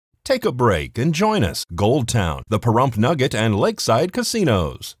Take a break and join us. Gold Town, the Pahrump Nugget, and Lakeside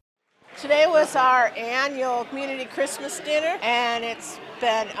Casinos. Today was our annual community Christmas dinner, and it's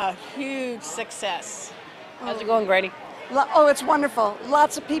been a huge success. How's it going, Grady? Oh, it's wonderful.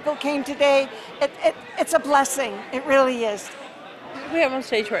 Lots of people came today. It's a blessing. It really is. Who do we have on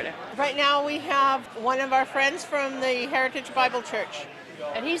stage right now? Right now we have one of our friends from the Heritage Bible Church.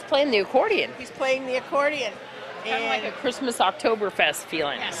 And he's playing the accordion. He's playing the accordion. Kind of like a Christmas Oktoberfest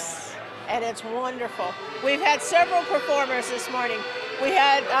feeling. Yes, and it's wonderful. We've had several performers this morning. We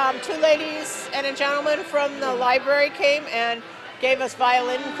had 2 ladies and a gentleman from the library came and gave us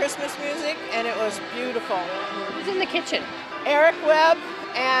violin Christmas music, and it was beautiful. Who's in the kitchen? Eric Webb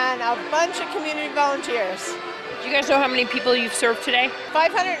and a bunch of community volunteers. Do you guys know how many people you've served today?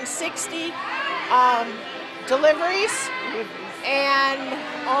 560 deliveries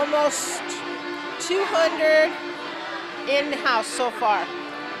and almost 200 in-house so far.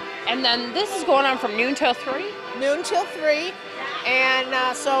 And then this is going on from noon till 3? Noon till 3,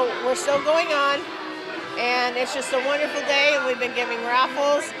 and so we're still going on, and it's just a wonderful day, and we've been giving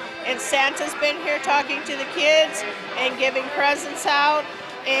raffles, and Santa's been here talking to the kids and giving presents out,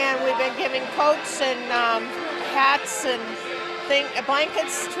 and we've been giving coats and hats and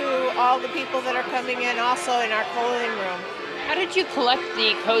blankets to all the people that are coming in also in our clothing room. How did you collect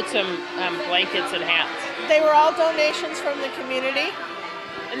the coats and blankets and hats? They were all donations from the community.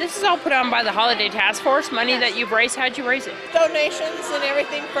 And this is all put on by the Holiday Task Force, money that you've raised. How'd you raise it? Donations and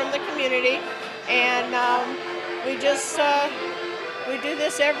everything from the community. And we just, we do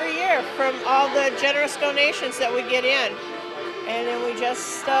this every year from all the generous donations that we get in. And then we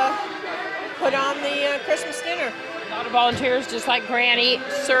just put on the Christmas dinner. A lot of volunteers, just like Granny,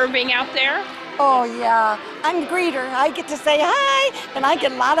 serving out there. Oh, yeah. I'm the greeter. I get to say hi, and I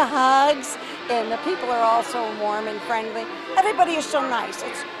get a lot of hugs, and the people are all so warm and friendly. Everybody is so nice.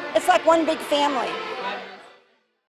 It's like one big family.